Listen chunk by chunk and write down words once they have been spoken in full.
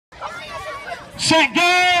set,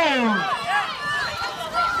 go!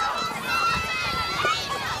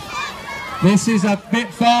 This is a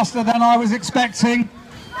bit faster than I was expecting.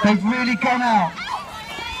 They've really gone out.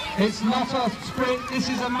 It's not a sprint, this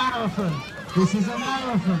is a marathon. This is a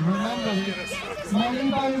marathon, remember this. Molly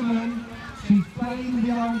Bowman, she's playing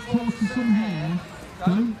the old tortoise and hare.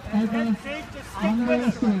 Don't ever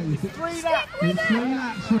underestimate it. It's 3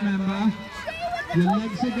 laps, remember. Your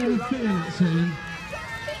legs are going to feel it soon.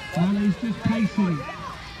 Molly's just pacing it.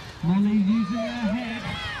 Molly using her head.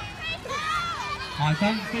 I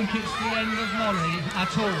don't think it's the end of Molly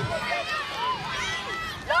at all.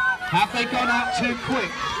 Have they gone out too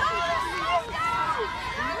quick?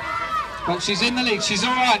 But she's in the lead, she's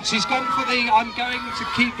alright, she's gone for the I'm going to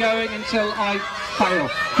keep going until I fail.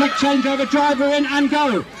 Quick change over, driver in and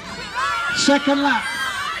go. Second lap.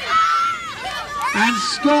 And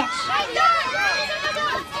Scott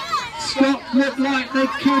looked like they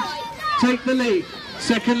could take the lead.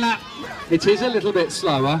 Second lap, it is a little bit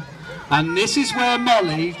slower. And this is where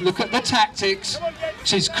Molly, look at the tactics,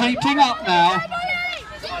 she's creeping up now.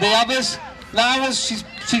 The others, Laura's,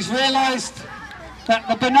 she's realised that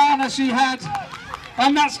the banana she had,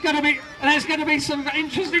 and there's going to be some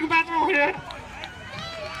interesting battle here.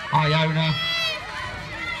 Iona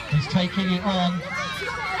is taking it on.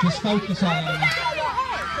 Just focus, Iona.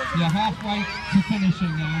 You're halfway to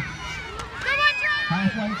finishing now.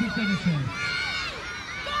 Halfway to finishing.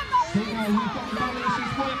 We've got Molly,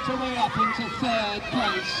 she's worked her way up into 3rd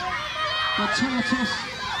place. The tortoise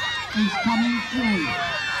is coming through.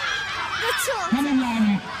 Come on,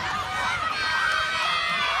 Laura.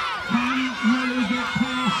 Can Molly get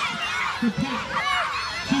past the pit?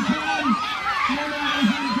 She can! Molly is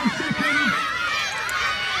into 2nd.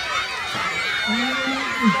 Laura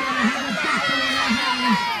is going to have a battle in her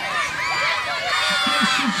hands.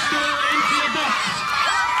 This is still into the box.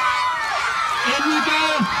 In you go.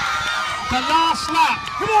 The last lap.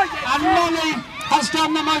 And Molly has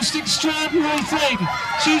done the most extraordinary thing.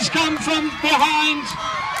 She's come from behind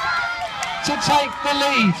to take the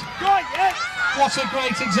lead. What a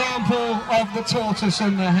great example of the tortoise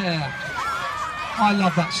and the hare. I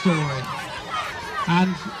love that story.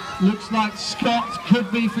 And looks like Scott could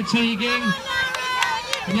be fatiguing.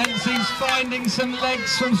 Yensi's finding some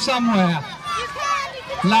legs from somewhere.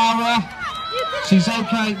 Laura, she's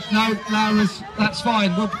okay. No, Laura's, that's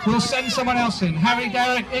fine. We'll send someone else in. Harry,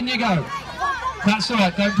 Derek, in you go. That's all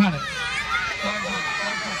right, don't panic.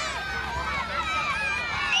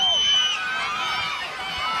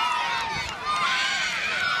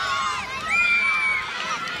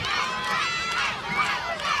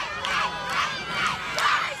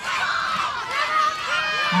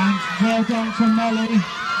 And well done to Molly,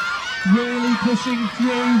 really pushing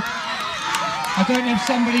through. I don't know if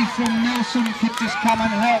somebody from Nelson could just come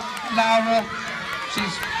and help Laura.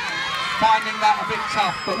 She's finding that a bit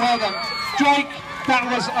tough, but well done. Drake, that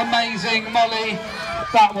was amazing. Molly,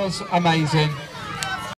 that was amazing.